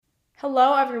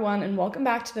Hello, everyone, and welcome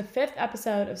back to the 5th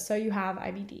episode of So You Have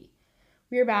IBD.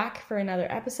 We are back for another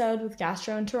episode with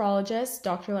gastroenterologist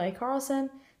Dr. Carlson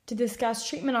to discuss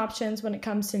treatment options when it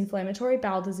comes to inflammatory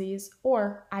bowel disease,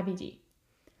 or IBD.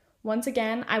 Once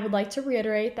again, I would like to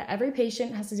reiterate that every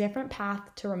patient has a different path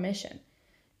to remission.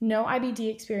 No IBD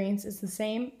experience is the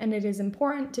same, and it is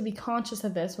important to be conscious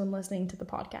of this when listening to the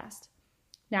podcast.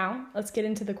 Now, let's get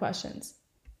into the questions.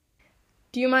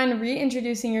 Do you mind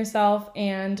reintroducing yourself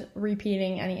and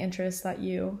repeating any interests that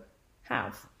you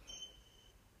have?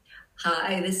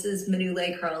 Hi, this is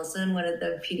Manule Carlson, one of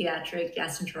the pediatric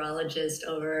gastroenterologists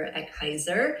over at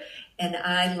Kaiser, and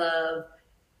I love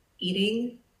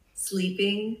eating,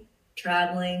 sleeping,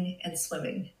 traveling, and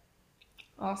swimming.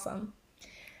 Awesome.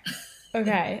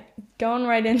 Okay, going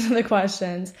right into the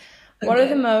questions. What are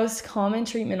the most common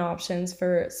treatment options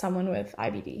for someone with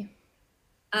IBD?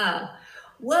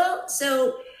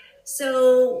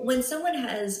 So when someone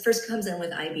first comes in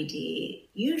with IBD,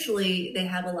 usually they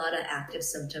have a lot of active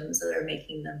symptoms that are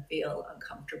making them feel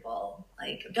uncomfortable,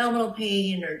 like abdominal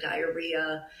pain or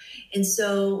diarrhea. And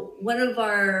so one of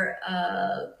our,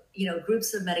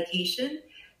 groups of medication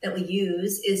that we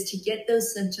use is to get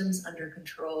those symptoms under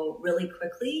control really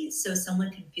quickly so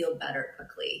someone can feel better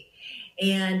quickly.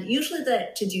 And usually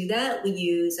to do that, we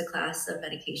use a class of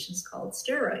medications called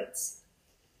steroids.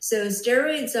 So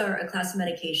steroids are a class of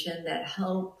medication that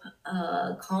help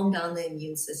calm down the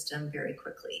immune system very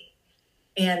quickly.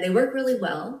 And they work really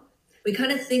well. We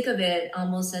kind of think of it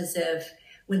almost as if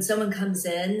when someone comes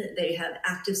in, they have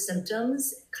active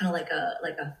symptoms, kind of like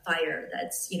a fire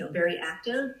that's, very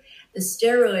active. The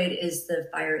steroid is the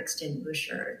fire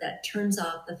extinguisher that turns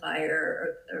off the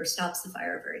fire or stops the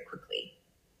fire very quickly.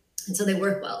 And so they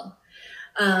work well.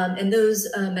 And those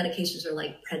medications are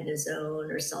like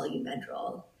prednisone or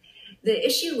solumedrol. The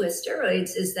issue with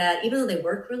steroids is that even though they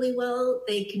work really well,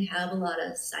 they can have a lot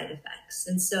of side effects.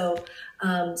 And so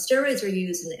steroids are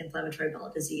used in inflammatory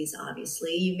bowel disease,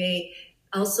 obviously. You may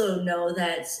also know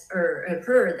that, or have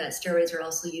heard that steroids are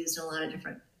also used in a lot of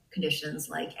different conditions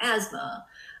like asthma,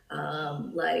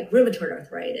 like rheumatoid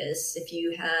arthritis. If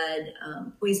you had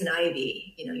poison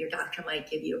ivy, your doctor might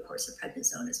give you a course of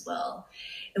prednisone as well.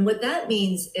 And what that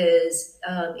means is,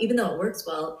 even though it works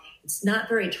well, it's not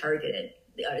very targeted.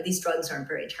 These drugs aren't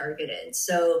very targeted.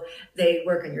 So they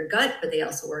work on your gut, but they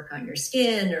also work on your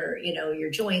skin or,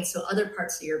 your joints, so other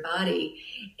parts of your body.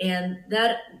 And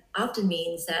that often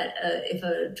means that if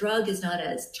a drug is not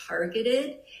as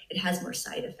targeted, it has more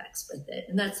side effects with it.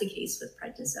 And that's the case with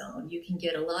prednisone. You can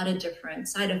get a lot of different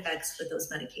side effects with those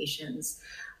medications,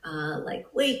 like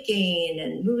weight gain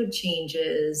and mood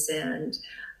changes and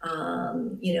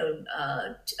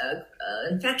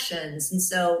infections. And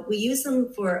so we use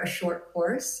them for a short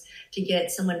course to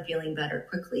get someone feeling better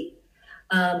quickly.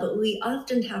 But we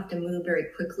often have to move very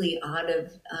quickly out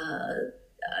of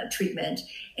treatment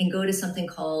and go to something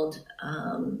called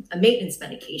a maintenance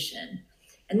medication.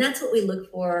 And that's what we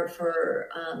look for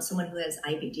someone who has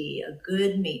IBD, a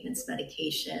good maintenance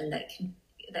medication that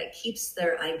keeps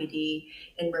their IBD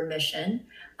in remission.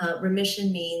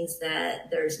 Remission means that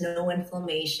there's no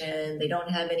inflammation, they don't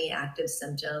have any active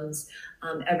symptoms,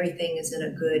 everything is in a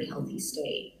good, healthy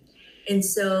state. And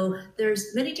so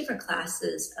there's many different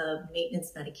classes of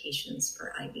maintenance medications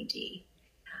for IBD.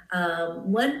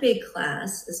 One big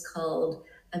class is called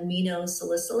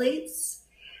aminosalicylates.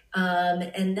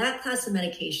 And that class of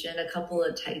medication, a couple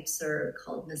of types are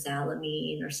called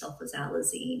mesalamine or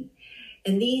sulfasalazine.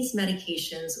 And these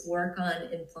medications work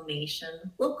on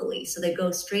inflammation locally. So they go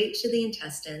straight to the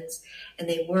intestines and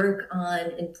they work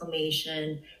on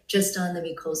inflammation just on the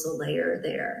mucosal layer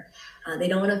there. They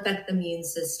don't affect the immune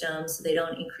system, so they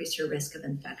don't increase your risk of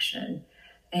infection.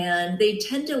 And they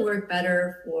tend to work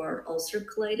better for ulcerative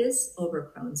colitis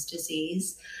over Crohn's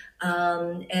disease.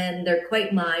 And they're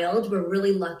quite mild. We're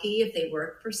really lucky if they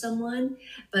work for someone,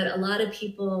 but a lot of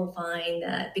people find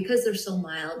that because they're so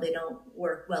mild, they don't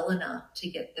work well enough to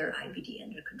get their IBD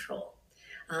under control.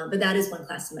 But that is one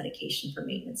class of medication for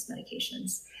maintenance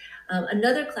medications.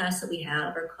 Another class that we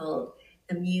have are called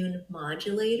immune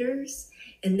modulators,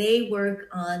 and they work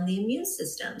on the immune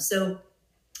system. So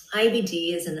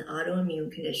IBD is an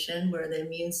autoimmune condition where the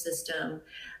immune system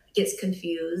gets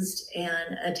confused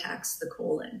and attacks the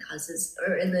colon,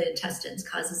 in the intestines,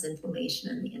 causes inflammation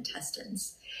in the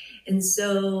intestines. And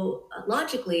so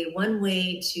logically, one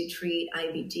way to treat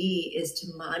IBD is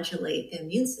to modulate the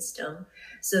immune system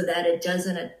so that it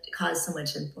doesn't cause so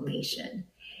much inflammation.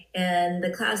 And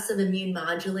the class of immune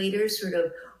modulators sort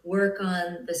of work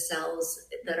on the cells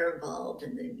that are involved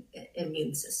in the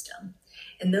immune system.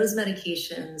 And those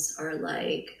medications are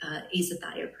like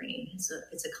azathioprine.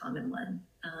 It's a common one.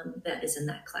 that is in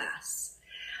that class.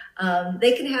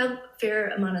 They can have a fair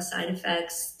amount of side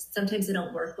effects. Sometimes they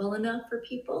don't work well enough for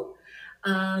people.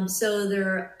 So there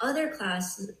are other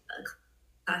classes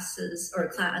or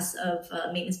class of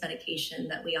maintenance medication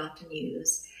that we often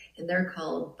use, and they're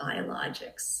called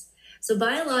biologics. So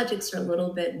biologics are a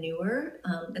little bit newer.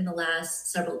 In the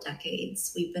last several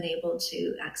decades, we've been able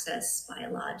to access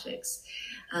biologics.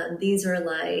 These are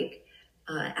like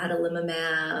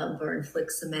adalimumab or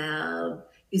infliximab,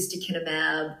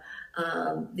 ustekinumab.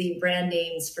 The brand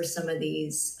names for some of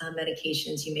these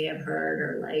medications you may have heard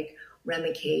are like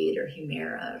Remicade or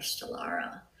Humira or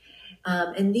Stelara.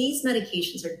 And these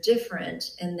medications are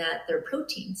different in that they're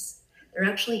proteins. They're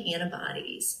actually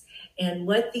antibodies. And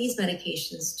what these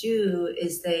medications do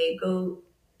is they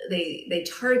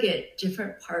target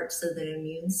different parts of the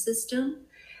immune system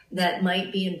that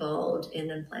might be involved in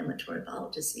inflammatory bowel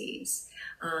disease.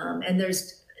 And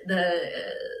there's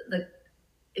the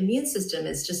immune system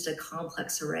is just a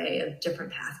complex array of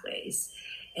different pathways.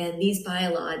 And these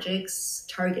biologics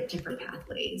target different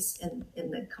pathways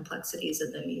in the complexities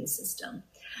of the immune system.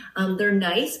 They're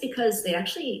nice because they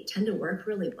actually tend to work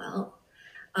really well.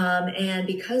 And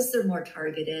because they're more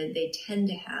targeted, they tend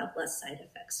to have less side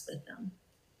effects with them.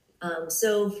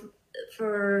 So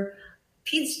for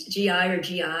peds GI or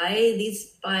GI,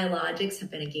 these biologics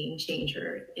have been a game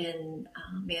changer in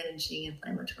managing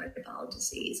inflammatory bowel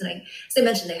disease. And as I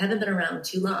mentioned, they haven't been around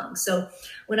too long. So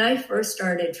when I first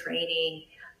started training,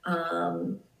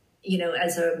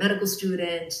 as a medical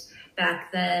student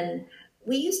back then,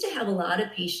 we used to have a lot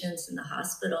of patients in the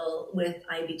hospital with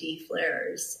IBD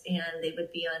flares, and they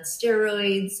would be on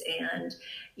steroids, and,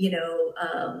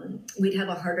 we'd have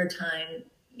a harder time,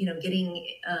 getting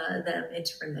them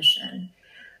into remission.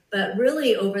 But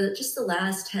really over just the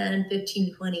last 10,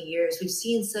 15, 20 years, we've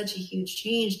seen such a huge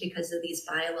change because of these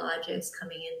biologics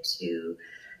coming into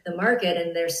the market,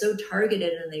 and they're so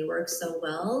targeted and they work so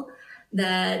well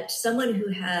that someone who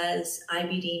has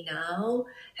IBD now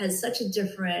has such a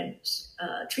different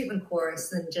treatment course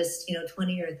than just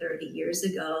 20 or 30 years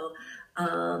ago.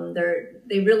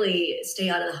 They really stay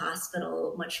out of the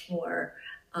hospital much more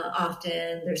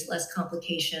often. There's less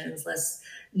complications, less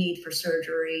need for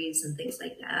surgeries and things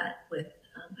like that with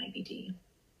IBD.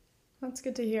 That's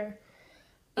good to hear.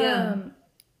 Yeah.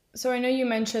 So I know you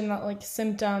mentioned that like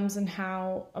symptoms and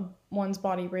how one's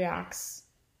body reacts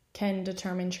can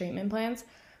determine treatment plans,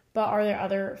 but are there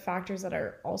other factors that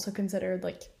are also considered,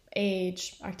 like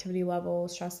age, activity level,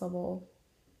 stress level,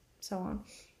 so on?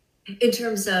 In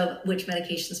terms of which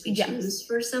medications we choose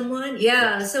for someone?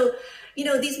 Yeah. Yes. So,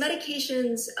 these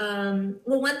medications,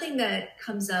 one thing that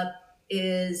comes up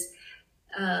is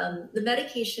the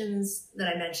medications that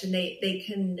I mentioned, they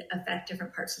can affect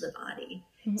different parts of the body.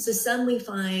 Mm-hmm. So some we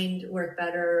find work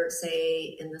better,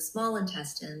 say, in the small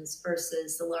intestines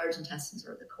versus the large intestines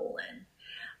or the colon.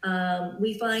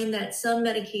 We find that some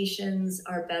medications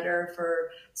are better for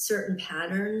certain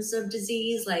patterns of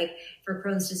disease, like for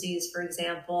Crohn's disease, for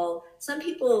example. Some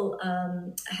people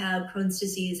have Crohn's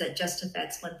disease that just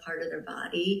affects one part of their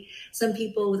body. Some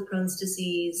people with Crohn's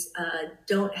disease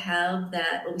don't have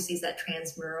that, what we see is that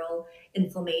transmural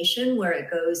inflammation, where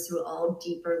it goes through all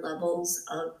deeper levels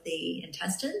of the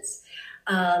intestines.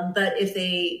 But if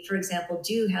they, for example,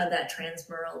 do have that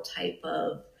transmural type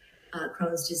of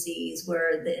Crohn's disease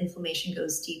where the inflammation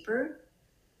goes deeper,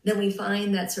 then we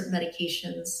find that certain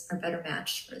medications are better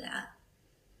matched for that.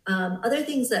 Other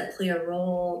things that play a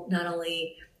role, not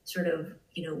only sort of,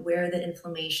 where the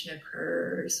inflammation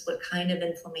occurs, what kind of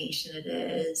inflammation it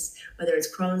is, whether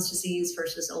it's Crohn's disease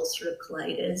versus ulcerative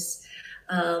colitis.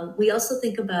 We also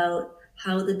think about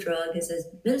how the drug is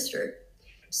administered.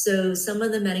 So some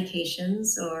of the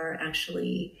medications are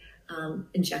actually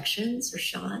injections or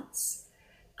shots.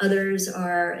 Others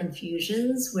are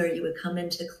infusions, where you would come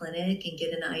into clinic and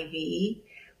get an IV,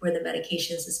 where the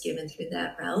medications is given through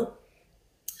that route.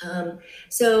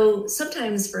 So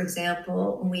sometimes, for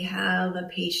example, when we have a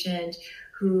patient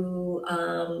who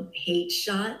hates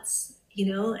shots,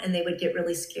 and they would get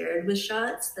really scared with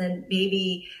shots, then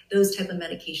maybe those type of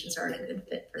medications aren't a good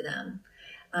fit for them.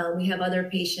 We have other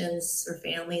patients or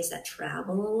families that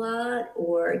travel a lot,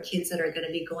 or kids that are going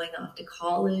to be going off to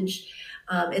college,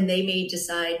 and they may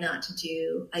decide not to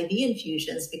do IV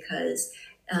infusions because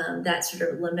that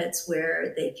sort of limits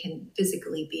where they can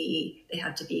physically be. They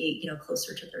have to be,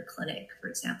 closer to their clinic, for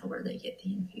example, where they get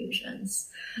the infusions.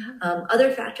 Mm-hmm.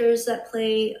 Other factors that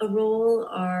play a role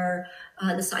are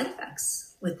the side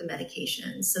effects with the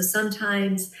medications. So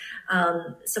sometimes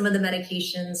some of the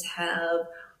medications have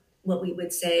what we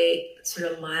would say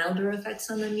sort of milder effects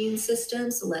on the immune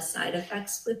system, so less side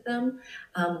effects with them,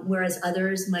 whereas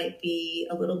others might be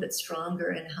a little bit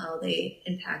stronger in how they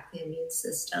impact the immune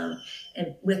system.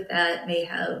 And with that may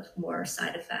have more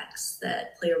side effects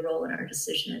that play a role in our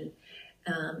decision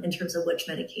in terms of which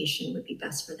medication would be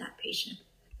best for that patient.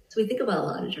 So we think about a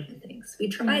lot of different things. We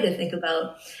try to think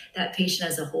about that patient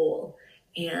as a whole,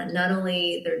 and not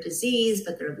only their disease,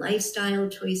 but their lifestyle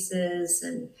choices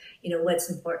and, what's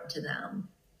important to them.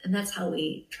 And that's how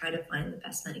we try to find the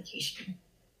best medication.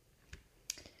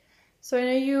 So I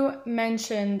know you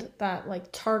mentioned that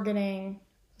like targeting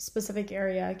a specific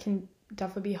area can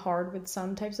definitely be hard with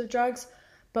some types of drugs,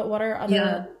 but what are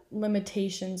other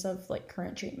limitations of like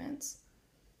current treatments?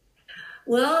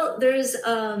 Well, there's,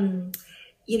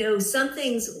 some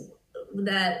things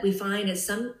that we find is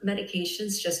some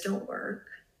medications just don't work.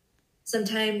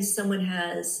 Sometimes someone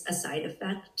has a side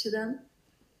effect to them,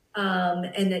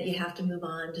 and that you have to move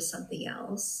on to something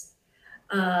else.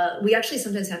 We actually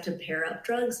sometimes have to pair up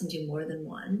drugs and do more than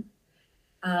one.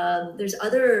 There's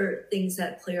other things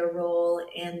that play a role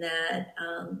in that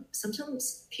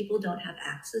sometimes people don't have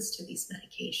access to these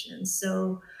medications.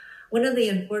 So one of the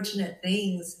unfortunate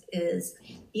things is,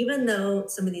 even though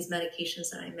some of these medications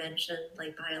that I mentioned,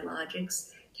 like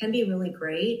biologics, can be really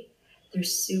great, they're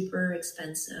super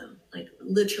expensive, like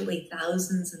literally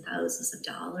thousands and thousands of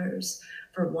dollars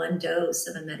for one dose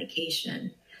of a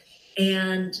medication.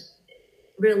 And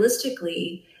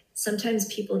realistically, sometimes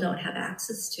people don't have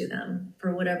access to them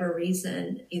for whatever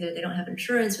reason. Either they don't have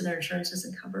insurance or their insurance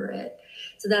doesn't cover it.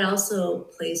 So that also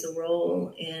plays a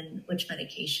role in which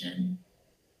medication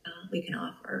we can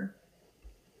offer.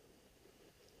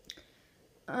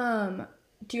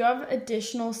 Do you have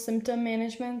additional symptom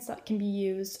managements that can be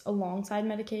used alongside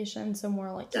medication? So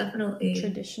more like definitely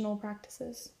traditional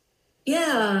practices?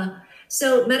 Yeah.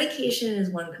 So medication is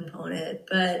one component,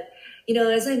 but,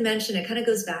 as I mentioned, it kind of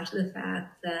goes back to the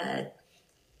fact that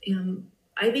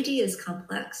IBD is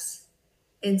complex.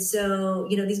 And so,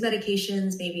 these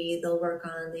medications, maybe they'll work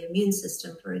on the immune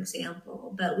system, for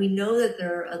example, but we know that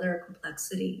there are other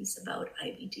complexities about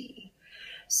IBD.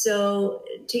 So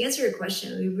to answer your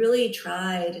question, we really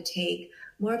try to take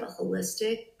more of a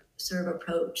holistic sort of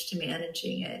approach to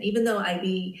managing it. Even though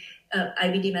IBD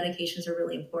medications are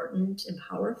really important and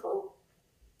powerful,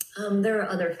 there are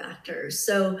other factors.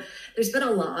 So there's been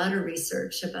a lot of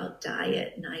research about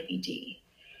diet and IBD.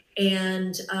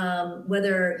 And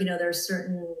whether, there are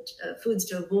certain foods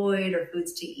to avoid or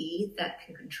foods to eat that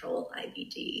can control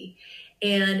IBD.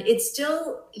 And it's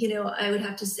still, I would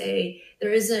have to say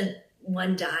there isn't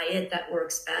one diet that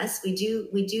works best. We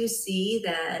do see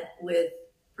that with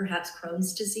perhaps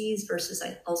Crohn's disease versus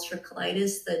ulcerative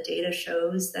colitis, the data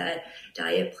shows that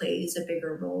diet plays a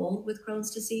bigger role with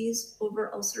Crohn's disease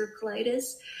over ulcerative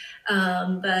colitis.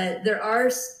 But there are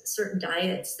certain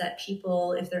diets that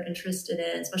people, if they're interested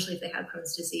in, especially if they have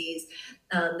Crohn's disease,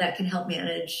 that can help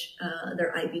manage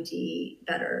their IBD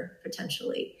better,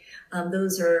 potentially.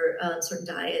 Those are certain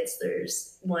diets.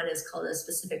 There's one is called a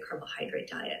specific carbohydrate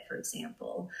diet, for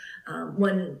example.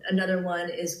 Another one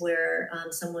is where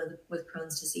someone with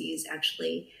Crohn's disease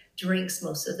actually drinks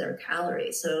most of their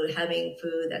calories. So having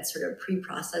food that's sort of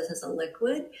pre-processed as a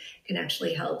liquid can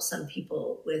actually help some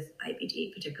people with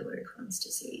IBD, particularly Crohn's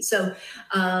disease. So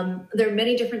there are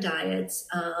many different diets,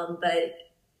 but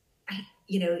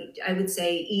I would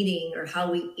say eating or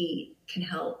how we eat can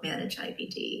help manage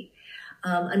IBD.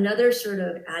 Another sort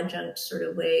of adjunct sort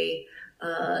of way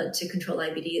to control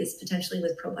IBD is potentially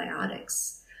with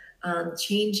probiotics.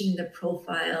 Changing the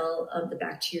profile of the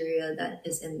bacteria that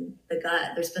is in the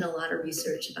gut. There's been a lot of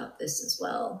research about this as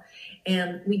well.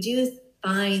 And we do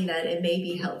find that it may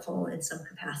be helpful in some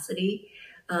capacity.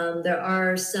 There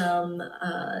are some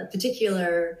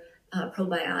particular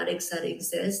probiotics that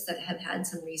exist that have had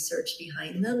some research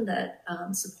behind them that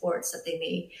supports that they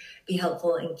may be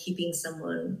helpful in keeping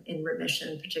someone in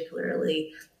remission,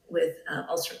 particularly with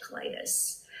ulcerative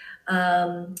colitis.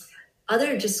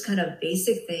 Other just kind of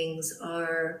basic things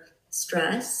are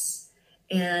stress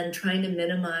and trying to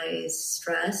minimize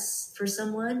stress for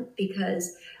someone,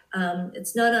 because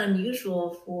it's not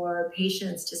unusual for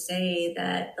patients to say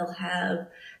that they'll have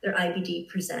their IBD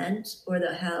present or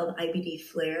they'll have IBD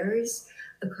flares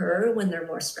occur when they're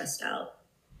more stressed out.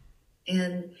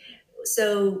 And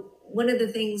so one of the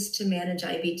things to manage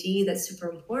IBD that's super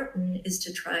important is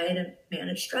to try to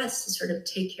manage stress, to sort of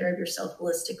take care of yourself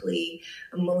holistically,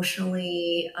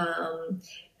 emotionally,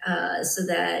 so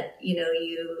that,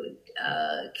 you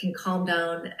can calm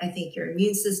down, I think, your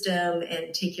immune system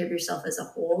and take care of yourself as a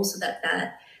whole so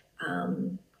that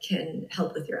can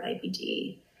help with your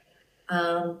IBD.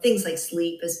 things like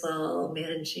sleep as well,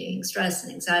 managing stress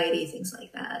and anxiety, things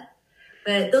like that.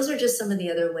 But those are just some of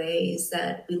the other ways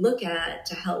that we look at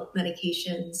to help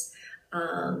medications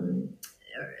to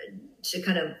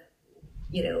kind of,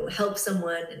 help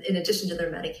someone in addition to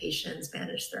their medications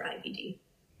manage their IBD.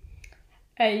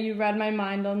 Hey, you read my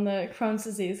mind on the Crohn's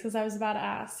disease because I was about to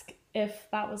ask if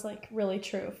that was like really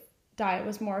true, if diet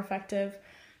was more effective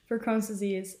for Crohn's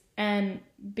disease. And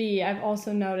B, I've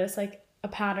also noticed like a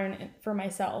pattern for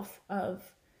myself of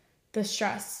the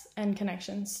stress and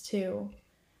connections to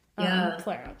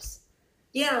flare-ups.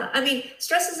 Yeah, I mean,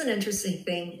 stress is an interesting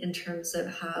thing in terms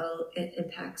of how it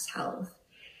impacts health.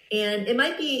 And it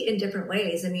might be in different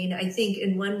ways. I mean, I think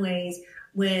in one way,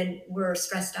 when we're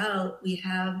stressed out, we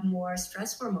have more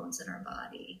stress hormones in our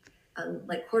body,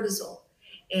 like cortisol.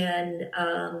 And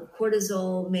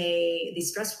these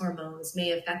stress hormones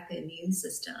may affect the immune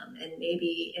system and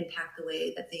maybe impact the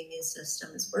way that the immune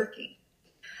system is working.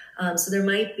 So there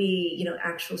might be,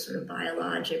 actual sort of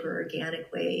biologic or organic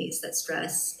ways that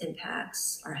stress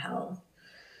impacts our health.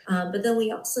 But then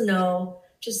we also know,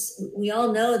 we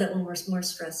all know that when we're more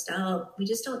stressed out, we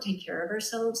just don't take care of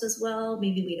ourselves as well.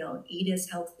 Maybe we don't eat as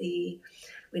healthy.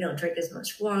 We don't drink as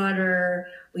much water.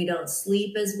 We don't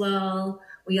sleep as well.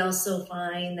 We also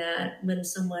find that when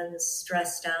someone's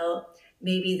stressed out,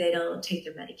 maybe they don't take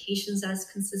their medications as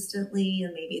consistently,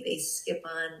 and maybe they skip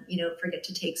on, forget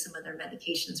to take some of their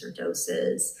medications or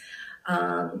doses.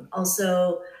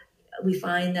 Also, we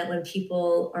find that when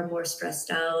people are more stressed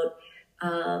out,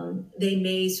 they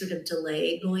may sort of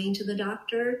delay going to the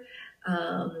doctor.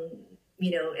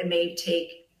 It may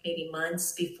take maybe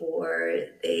months before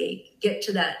they get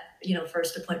to that,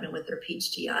 first appointment with their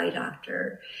PHGI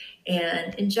doctor.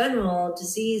 And in general,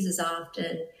 disease is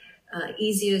often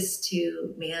easiest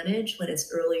to manage when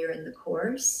it's earlier in the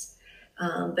course.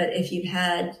 But if you've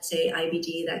had, say,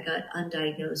 IBD that got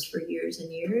undiagnosed for years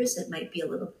and years, it might be a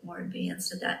little more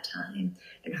advanced at that time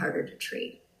and harder to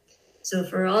treat. So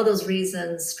for all those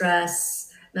reasons,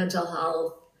 stress, mental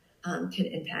health can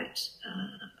impact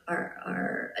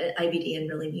our IBD in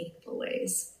really meaningful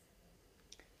ways.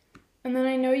 And then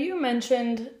I know you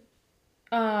mentioned,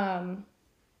 obviously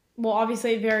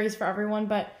it varies for everyone,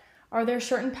 but are there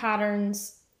certain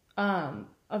patterns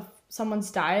of someone's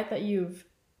diet that you've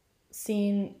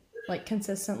seen like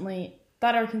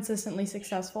that are consistently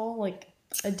successful, like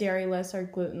a dairy-less or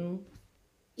gluten?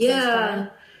 Yeah,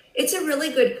 it's a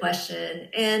really good question.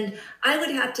 And I would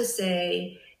have to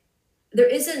say there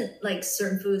isn't like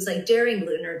certain foods, like dairy and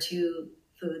gluten are two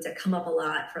foods that come up a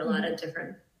lot for a lot of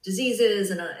different diseases.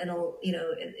 And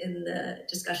in the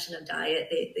discussion of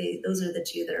diet, those are the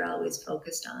two that are always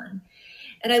focused on.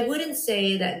 And I wouldn't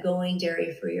say that going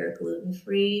dairy-free or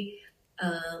gluten-free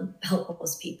help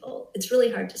most people. It's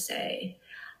really hard to say.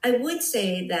 I would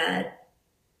say that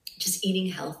just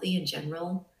eating healthy in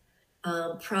general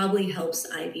probably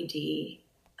helps IBD,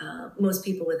 most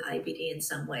people with IBD in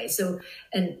some way. So,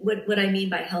 and what I mean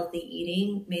by healthy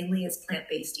eating mainly is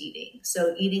plant-based eating.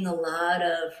 So eating a lot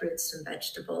of fruits and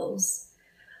vegetables,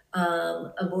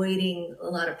 avoiding a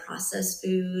lot of processed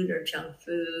food or junk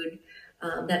food.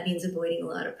 That means avoiding a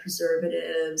lot of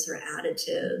preservatives or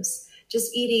additives.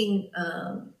 Just eating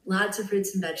lots of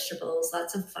fruits and vegetables,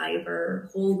 lots of fiber,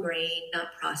 whole grain, not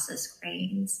processed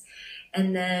grains.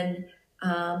 And then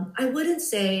I wouldn't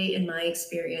say, in my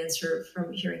experience or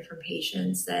from hearing from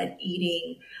patients, that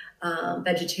eating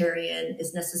vegetarian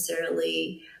is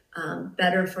necessarily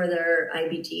better for their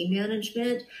IBD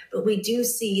management, but we do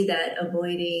see that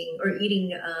avoiding or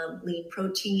eating lean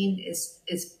protein is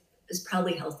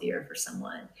probably healthier for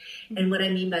someone. And what I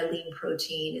mean by lean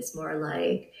protein is more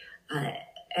like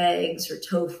eggs or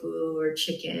tofu or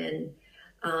chicken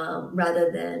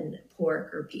rather than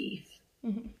pork or beef.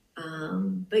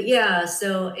 But yeah,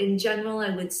 so in general,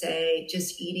 I would say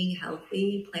just eating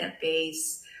healthy,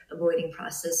 plant-based, avoiding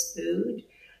processed food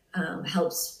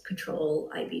helps control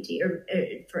IBD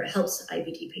or helps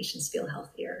IBD patients feel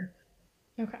healthier.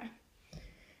 Okay.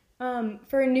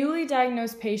 For a newly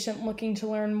diagnosed patient looking to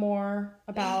learn more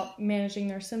about managing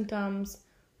their symptoms,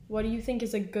 what do you think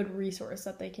is a good resource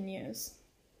that they can use?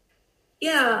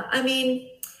 Yeah, I mean,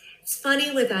 it's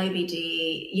funny with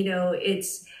IBD,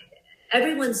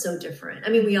 everyone's so different. I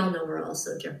mean, we all know we're all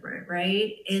so different,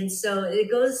 right? And so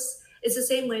it's the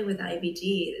same way with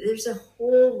IBD. There's a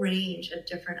whole range of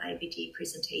different IBD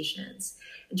presentations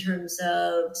in terms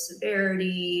of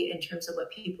severity, in terms of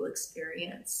what people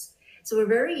experience. So we're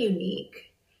very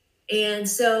unique. And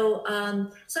so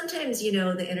sometimes, you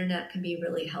know, the internet can be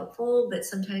really helpful, but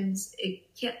sometimes it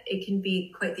can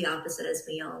be quite the opposite, as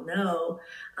we all know.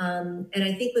 And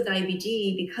I think with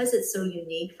IBD, because it's so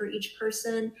unique for each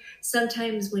person,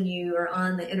 sometimes when you are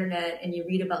on the internet and you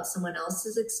read about someone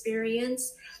else's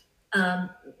experience, um,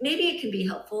 maybe it can be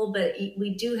helpful, but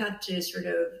we do have to sort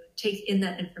of take in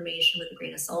that information with a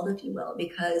grain of salt, if you will,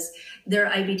 because their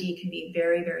IBD can be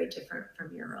very, very different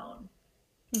from your own.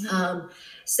 Mm-hmm.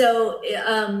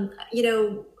 You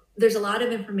know, there's a lot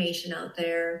of information out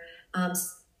there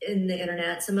in the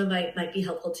internet. Some of it might be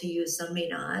helpful to you, some may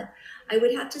not. I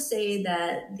would have to say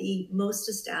that the most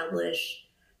established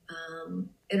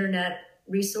internet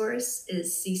resource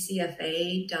is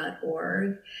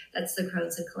ccfa.org. That's the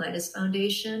Crohn's and Colitis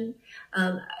Foundation.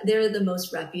 They're the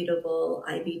most reputable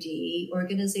IBD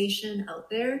organization out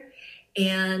there.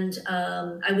 And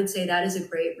I would say that is a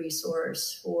great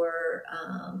resource for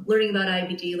learning about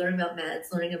IBD, learning about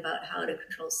meds, learning about how to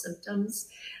control symptoms,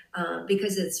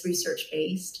 because it's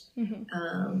research-based.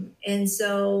 Mm-hmm. And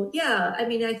so, yeah, I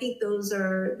mean, I think those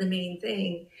are the main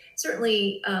thing.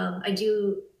 Certainly, I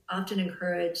do often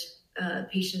encourage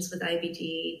patients with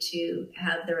IBD to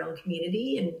have their own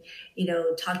community and, you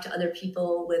know, talk to other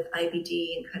people with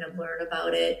IBD and kind of learn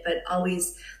about it, but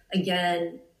always,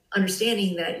 again,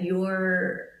 understanding that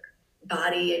your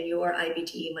body and your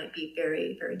IBD might be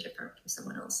very, very different from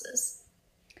someone else's.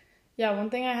 Yeah, one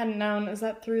thing I hadn't known is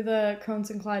that through the Crohn's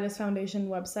and Colitis Foundation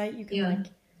website, you can like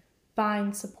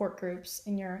find support groups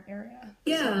in your area.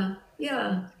 Yeah,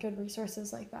 yeah. Good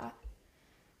resources like that.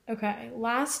 Okay,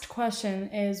 last question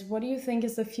is, what do you think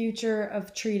is the future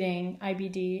of treating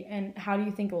IBD and how do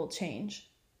you think it will change?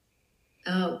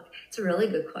 Oh, it's a really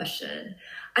good question.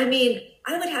 I mean,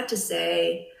 I would have to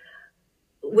say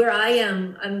where I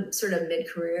am, I'm sort of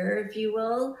mid-career, if you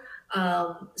will.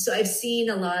 So I've seen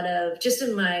a lot of, just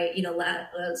in my, you know,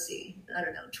 let's see, I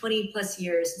don't know, 20 plus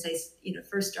years since I, you know,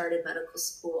 first started medical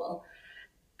school,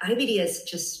 IBD has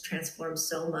just transformed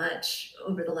so much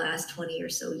over the last 20 or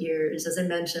so years. As I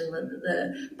mentioned,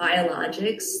 the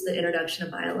biologics, the introduction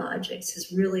of biologics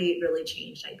has really, really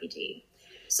changed IBD.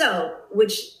 So,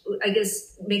 which I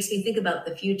guess makes me think about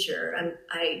the future.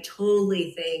 I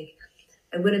totally think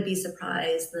I wouldn't be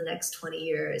surprised the next 20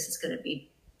 years is going to be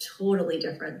totally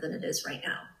different than it is right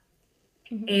now.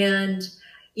 Mm-hmm. And,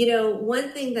 you know,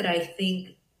 one thing that I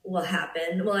think will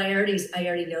happen, well, I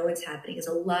already know it's happening, is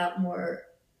a lot more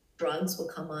drugs will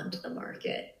come onto the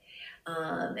market.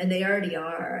 And they already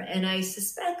are. And I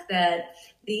suspect that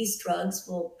these drugs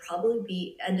will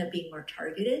probably end up being more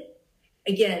targeted.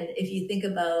 Again, if you think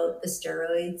about the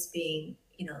steroids being,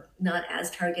 you know, not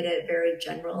as targeted, very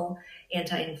general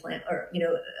anti-inflammatory, or, you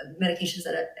know, medications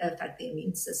that affect the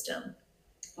immune system,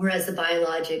 whereas the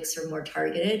biologics are more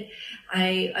targeted.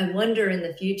 I wonder in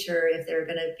the future if they're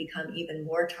going to become even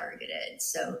more targeted.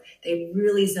 So they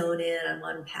really zone in on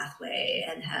one pathway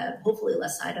and have hopefully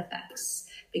less side effects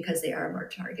because they are more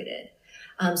targeted.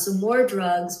 So more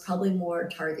drugs, probably more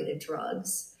targeted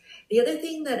drugs. The other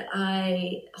thing that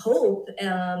I hope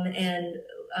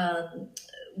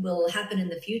will happen in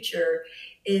the future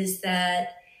is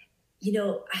that, you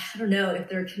know, I don't know if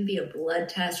there can be a blood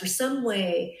test or some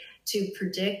way to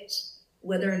predict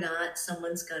whether or not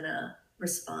someone's going to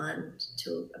respond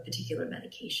to a particular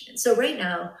medication. So right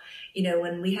now, you know,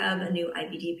 when we have a new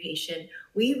IBD patient,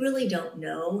 we really don't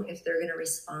know if they're going to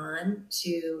respond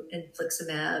to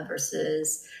infliximab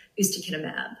versus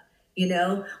ustekinumab. You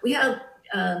know, we have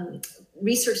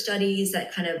research studies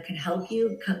that kind of can help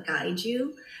you, can guide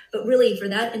you. But really, for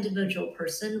that individual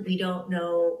person, we don't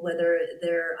know whether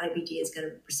their IBD is going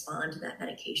to respond to that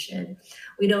medication.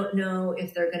 We don't know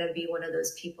if they're going to be one of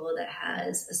those people that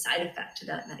has a side effect to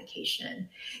that medication.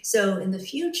 So in the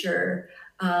future,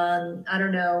 I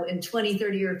don't know, in 20,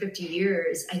 30, or 50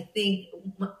 years, I think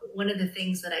one of the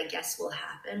things that I guess will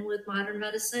happen with modern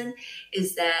medicine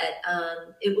is that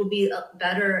it will be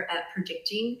better at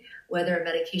predicting whether a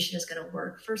medication is going to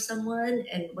work for someone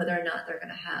and whether or not they're going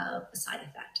to have a side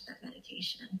effect to that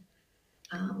medication.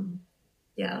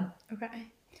 Yeah.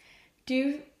 Okay. Do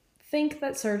you think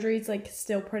that surgery is like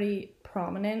still pretty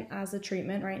prominent as a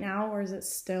treatment right now, or is it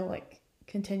still like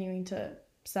continuing to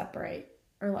separate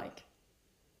or like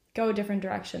go a different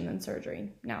direction than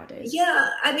surgery nowadays? Yeah,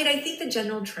 I mean, I think the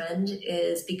general trend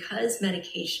is because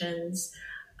medications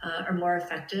are more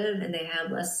effective and they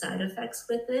have less side effects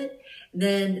with it,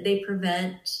 then they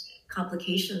prevent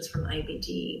complications from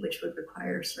IBD, which would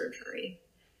require surgery.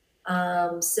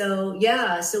 So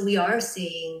we are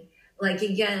seeing, like,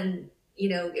 again, you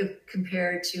know, if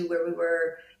compared to where we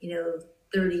were, you know,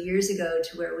 30 years ago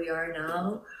to where we are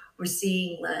now, we're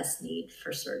seeing less need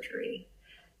for surgery.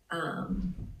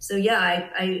 So yeah,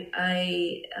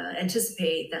 I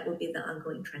anticipate that will be the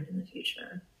ongoing trend in the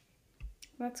future.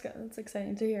 That's good. That's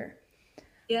exciting to hear.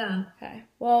 Yeah. Okay.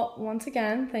 Well, once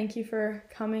again, thank you for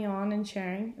coming on and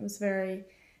sharing. It was very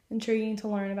intriguing to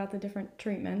learn about the different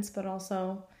treatments, but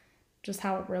also just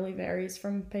how it really varies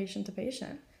from patient to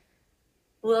patient.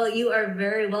 Well, you are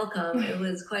very welcome. It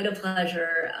was quite a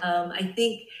pleasure. I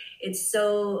think it's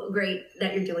so great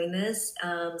that you're doing this,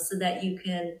 so that you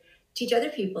can teach other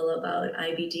people about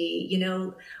IBD. You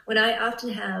know, when I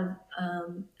often have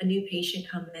a new patient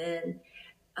come in,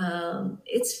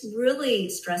 it's really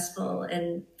stressful,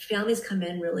 and families come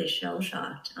in really shell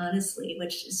shocked, honestly,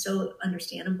 which is so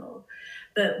understandable.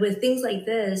 But with things like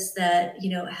this that,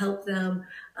 help them,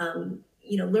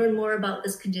 learn more about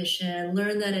this condition,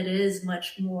 learn that it is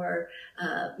much more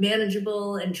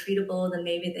manageable and treatable than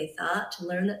maybe they thought, to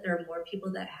learn that there are more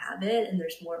people that have it and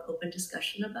there's more open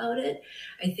discussion about it,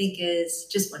 I think is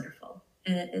just wonderful.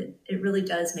 And it really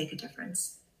does make a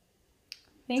difference.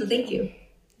 Thank you. Thank you.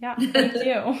 Yeah, thank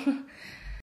you.